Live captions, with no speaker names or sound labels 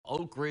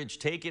Oak Ridge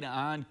taking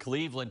on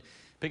Cleveland.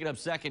 Picking up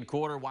second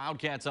quarter,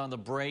 Wildcats on the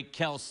break.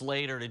 Kel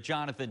Slater to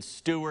Jonathan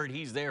Stewart.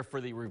 He's there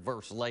for the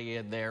reverse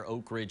lay-in there.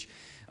 Oak Ridge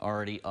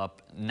already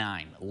up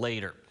 9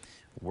 later.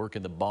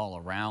 Working the ball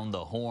around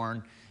the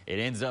horn. It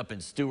ends up in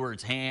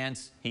Stewart's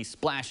hands. He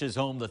splashes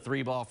home the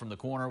 3-ball from the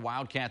corner.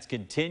 Wildcats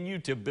continue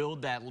to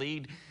build that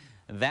lead.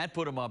 That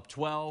put them up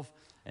 12.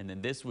 And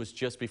then this was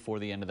just before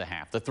the end of the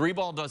half. The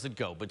 3-ball doesn't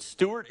go, but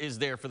Stewart is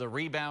there for the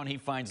rebound. He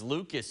finds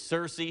Lucas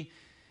Searcy,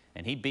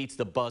 and he beats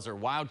the buzzer.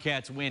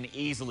 Wildcats win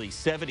easily,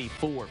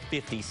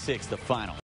 74-56 the final.